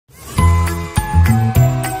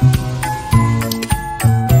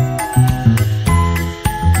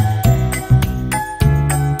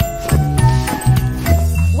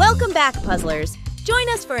puzzlers. Join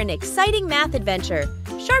us for an exciting math adventure.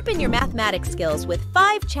 Sharpen your mathematics skills with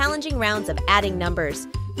 5 challenging rounds of adding numbers.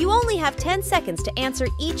 You only have 10 seconds to answer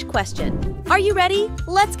each question. Are you ready?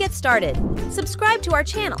 Let's get started. Subscribe to our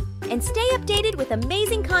channel and stay updated with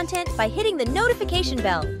amazing content by hitting the notification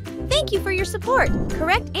bell. Thank you for your support.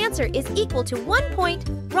 Correct answer is equal to 1 point.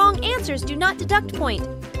 Wrong answers do not deduct point.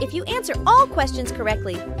 If you answer all questions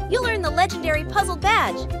correctly, you'll earn the legendary puzzle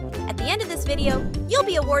badge. At the end of this video, you'll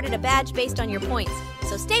be awarded a badge based on your points,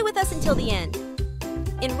 so stay with us until the end.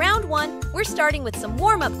 In round 1, we're starting with some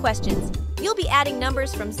warm-up questions. You'll be adding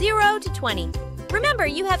numbers from 0 to 20. Remember,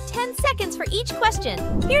 you have 10 seconds for each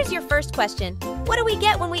question. Here's your first question. What do we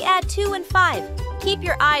get when we add 2 and 5? Keep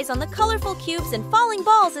your eyes on the colorful cubes and falling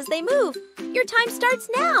balls as they move. Your time starts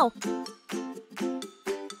now.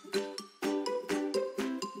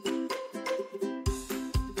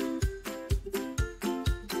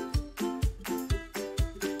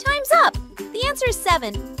 Time's up. The answer is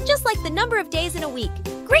 7, just like the number of days in a week.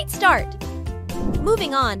 Great start.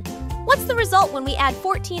 Moving on. What's the result when we add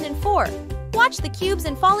 14 and 4? Watch the cubes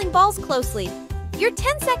and falling balls closely. Your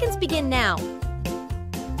 10 seconds begin now.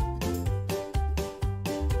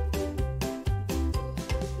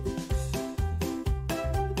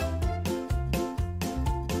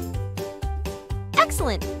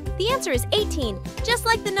 Excellent! The answer is 18, just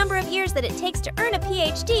like the number of years that it takes to earn a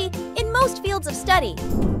PhD in most fields of study.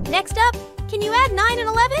 Next up, can you add 9 and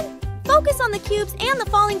 11? Focus on the cubes and the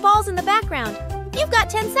falling balls in the background. You've got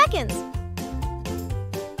 10 seconds.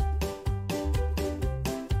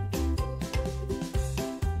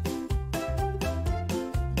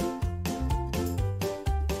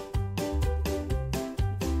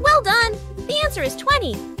 Well done! The answer is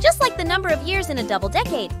 20, just like the number of years in a double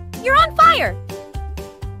decade. You're on fire!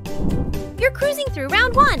 You're cruising through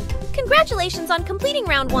round 1. Congratulations on completing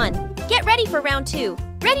round 1. Get ready for round 2.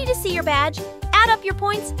 Ready to see your badge? Add up your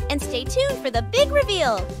points and stay tuned for the big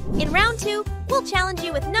reveal. In round 2, we'll challenge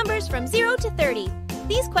you with numbers from 0 to 30.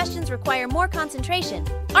 These questions require more concentration.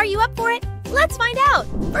 Are you up for it? Let's find out.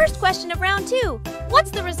 First question of round 2. What's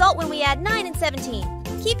the result when we add 9 and 17?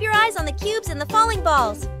 Keep your eyes on the cubes and the falling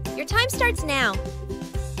balls. Your time starts now.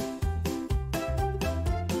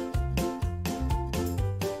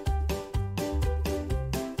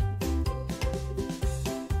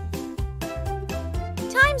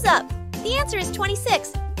 Time's up. The answer is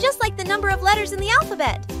 26, just like the number of letters in the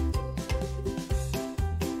alphabet.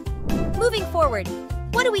 Moving forward,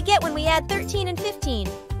 what do we get when we add 13 and 15?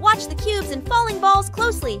 Watch the cubes and falling balls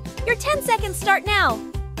closely. Your 10 seconds start now.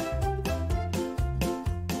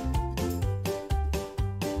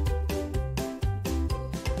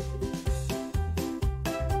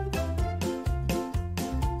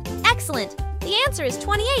 Excellent! The answer is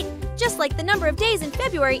 28, just like the number of days in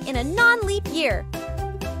February in a non-leap year.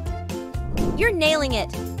 You're nailing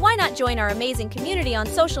it! Why not join our amazing community on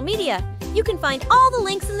social media? You can find all the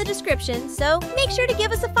links in the description, so make sure to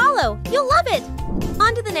give us a follow. You'll love it!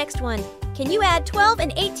 On to the next one. Can you add 12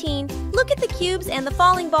 and 18? Look at the cubes and the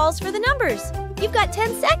falling balls for the numbers. You've got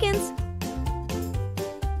 10 seconds.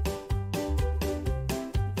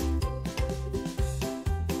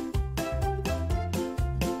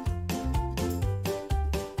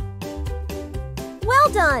 Well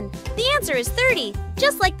done! The answer is 30,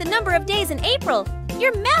 just like the number of days in April.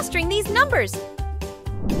 You're mastering these numbers.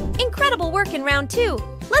 Incredible work in round 2.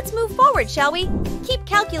 Let's move forward, shall we? Keep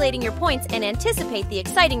calculating your points and anticipate the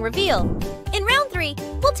exciting reveal. In round 3,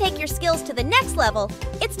 we'll take your skills to the next level.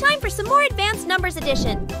 It's time for some more advanced numbers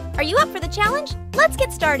addition. Are you up for the challenge? Let's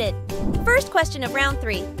get started. First question of round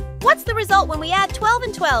 3. What's the result when we add 12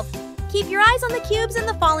 and 12? Keep your eyes on the cubes and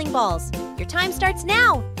the falling balls. Your time starts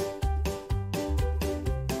now.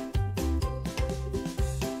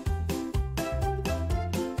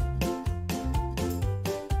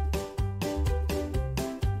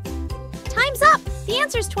 Time's up! The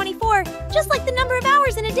answer is 24, just like the number of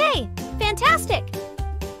hours in a day. Fantastic!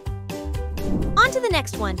 On to the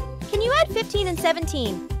next one. Can you add 15 and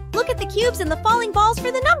 17? Look at the cubes and the falling balls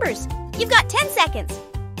for the numbers. You've got 10 seconds.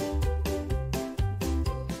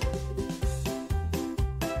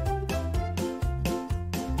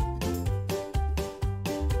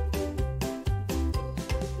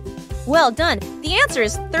 Well done! The answer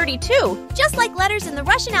is 32, just like letters in the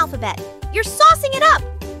Russian alphabet. You're saucing it up!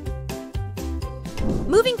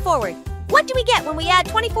 Moving forward, what do we get when we add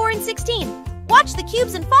 24 and 16? Watch the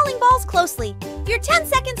cubes and falling balls closely. Your 10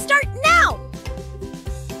 seconds start now!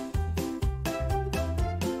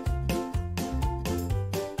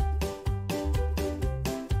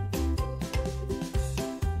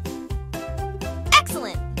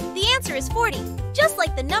 Excellent! The answer is 40, just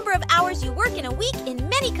like the number of hours you work in a week in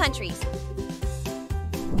many countries.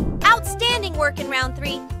 Amazing work in round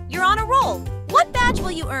 3. You're on a roll. What badge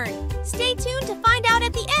will you earn? Stay tuned to find out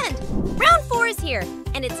at the end. Round 4 is here,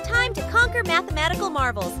 and it's time to conquer mathematical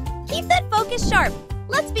marvels. Keep that focus sharp.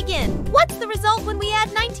 Let's begin. What's the result when we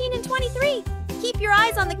add 19 and 23? Keep your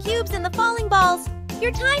eyes on the cubes and the falling balls.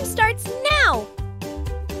 Your time starts now.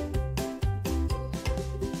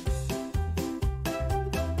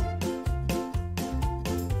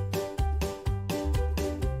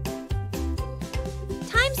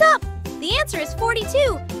 Time's up. The answer is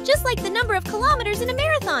 42, just like the number of kilometers in a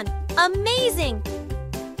marathon. Amazing!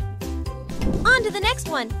 On to the next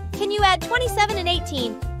one. Can you add 27 and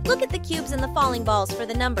 18? Look at the cubes and the falling balls for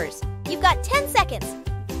the numbers. You've got 10 seconds.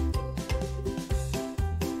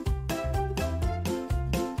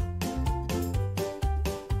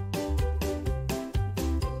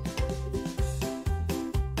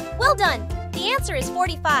 Well done! The answer is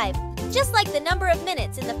 45, just like the number of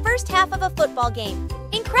minutes in the first half of a football game.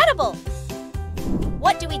 Incredible!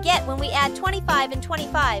 What do we get when we add 25 and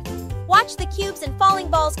 25? Watch the cubes and falling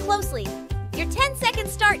balls closely. Your 10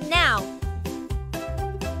 seconds start now.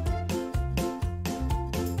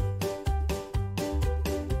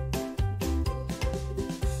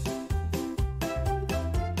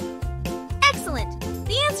 Excellent!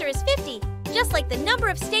 The answer is 50, just like the number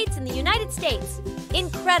of states in the United States.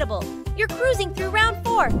 Incredible! You're cruising through round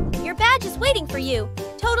 4. Your badge is waiting for you.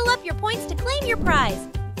 Total up your points to claim your prize.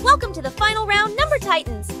 Welcome to the final round, Number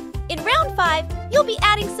Titans. In round 5, you'll be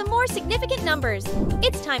adding some more significant numbers.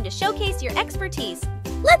 It's time to showcase your expertise.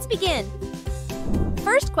 Let's begin.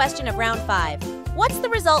 First question of round 5. What's the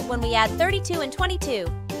result when we add 32 and 22?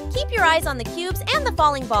 Keep your eyes on the cubes and the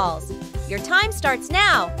falling balls. Your time starts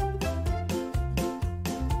now.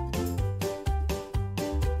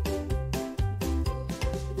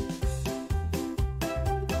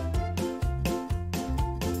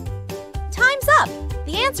 Time's up!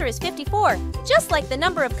 The answer is 54, just like the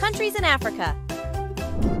number of countries in Africa.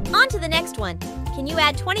 On to the next one. Can you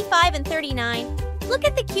add 25 and 39? Look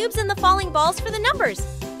at the cubes and the falling balls for the numbers.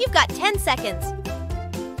 You've got 10 seconds.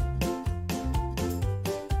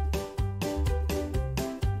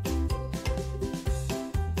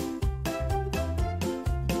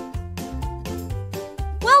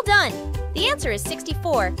 Well done! The answer is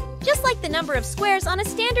 64, just like the number of squares on a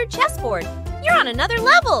standard chessboard. You're on another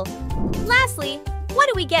level! Lastly, what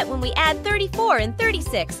do we get when we add 34 and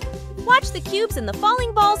 36? Watch the cubes and the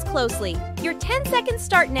falling balls closely. Your 10 seconds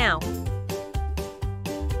start now.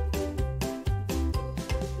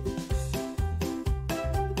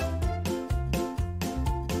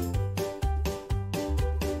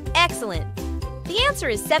 Excellent! The answer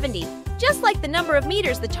is 70, just like the number of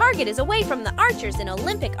meters the target is away from the archers in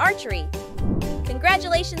Olympic archery.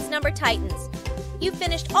 Congratulations, Number Titans! You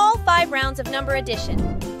finished all 5 rounds of Number Addition.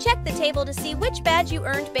 Check the table to see which badge you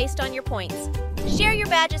earned based on your points. Share your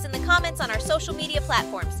badges in the comments on our social media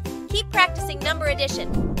platforms. Keep practicing Number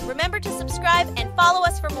Addition. Remember to subscribe and follow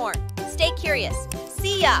us for more. Stay curious.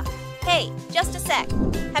 See ya! Hey, just a sec.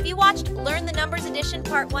 Have you watched Learn the Numbers Edition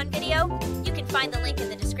Part 1 video? You can find the link in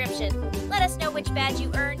the description. Let us know which badge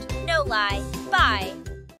you earned. No lie. Bye!